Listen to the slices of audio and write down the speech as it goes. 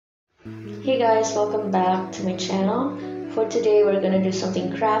Hey guys, welcome back to my channel. For today, we're gonna do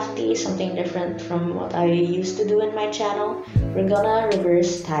something crafty, something different from what I used to do in my channel. We're gonna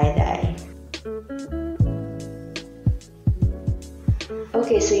reverse tie-dye.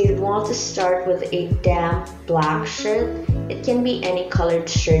 Okay, so you'd want to start with a damp black shirt. It can be any colored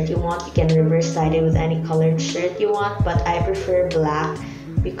shirt you want. You can reverse tie-dye with any colored shirt you want, but I prefer black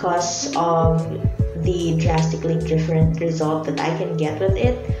because of the drastically different result that I can get with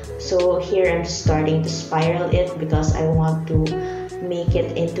it. So here I'm just starting to spiral it because I want to make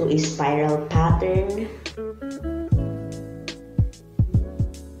it into a spiral pattern.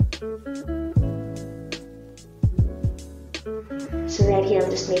 So right here I'm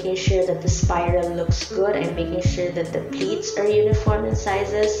just making sure that the spiral looks good. I'm making sure that the pleats are uniform in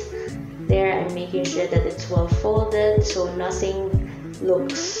sizes. There I'm making sure that it's well folded so nothing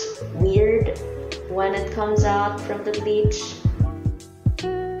looks weird when it comes out from the bleach.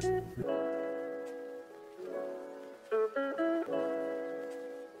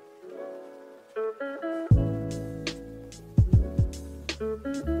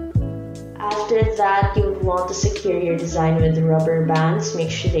 After that, you would want to secure your design with rubber bands. Make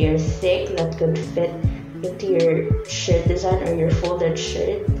sure they are thick, that could fit into your shirt design or your folded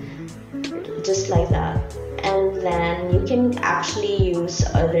shirt, just like that. And then you can actually use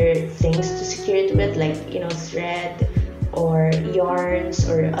other things to secure it with, like thread or yarns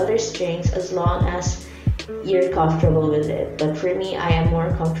or other strings, as long as you're comfortable with it. But for me, I am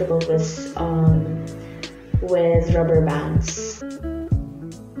more comfortable with rubber bands.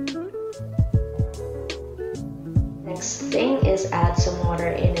 Next thing is add some water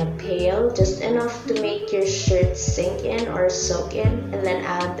in a pail, just enough to make your shirt sink in or soak in, and then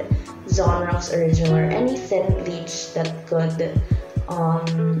add Zonrock's Original or any thin bleach that could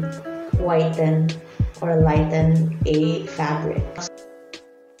whiten or lighten a fabric.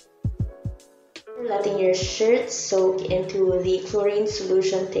 Letting your shirt soak into the chlorine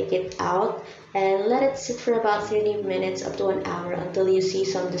solution, take it out and let it sit for about 30 minutes up to an hour until you see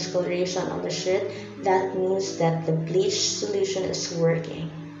some discoloration on the shirt. That means that the bleach solution is working.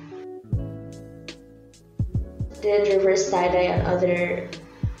 Did reverse tie-dye on other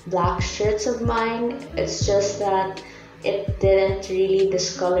black shirts of mine. It's just that it didn't really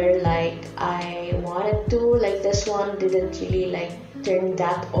discolor like I wanted to. Like this one didn't really turn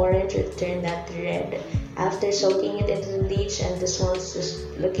that orange or turn that red after soaking it into the bleach, and this one's just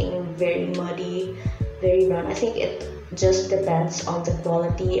looking very muddy, very brown. I think it just depends on the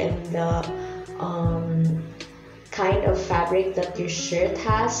quality and the kind of fabric that your shirt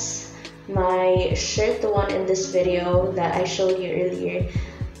has. My shirt, the one in this video that I showed you earlier,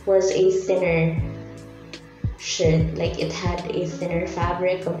 was a thinner shirt. Like it had a thinner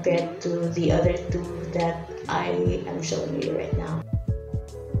fabric compared to the other two that I am showing you right now.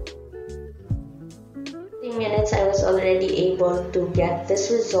 15 minutes I was already able to get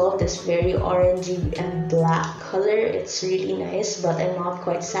this result, this very orangey and black color. It's really nice, but I'm not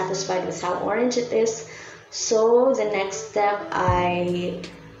quite satisfied with how orange it is. So the next step, I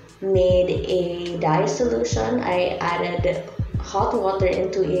made a dye solution. I added hot water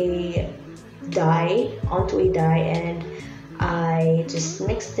onto a dye, and I just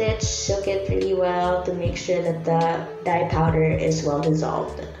mixed it, shook it really well to make sure that the dye powder is well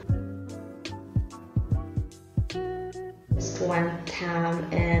dissolved. Just went ham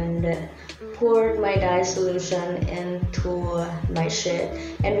and poured my dye solution into my shirt,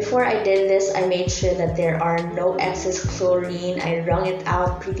 and before I did this, I made sure that there are no excess chlorine. I wrung it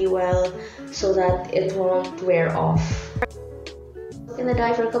out pretty well so that it won't wear off. Look in the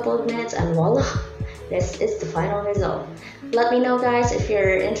dye for a couple of minutes and voila, this is the final result. Let me know guys if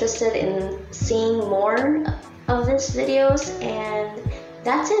you're interested in seeing more of these videos, and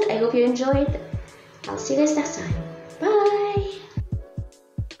that's it. I hope you enjoyed. I'll see you guys next time.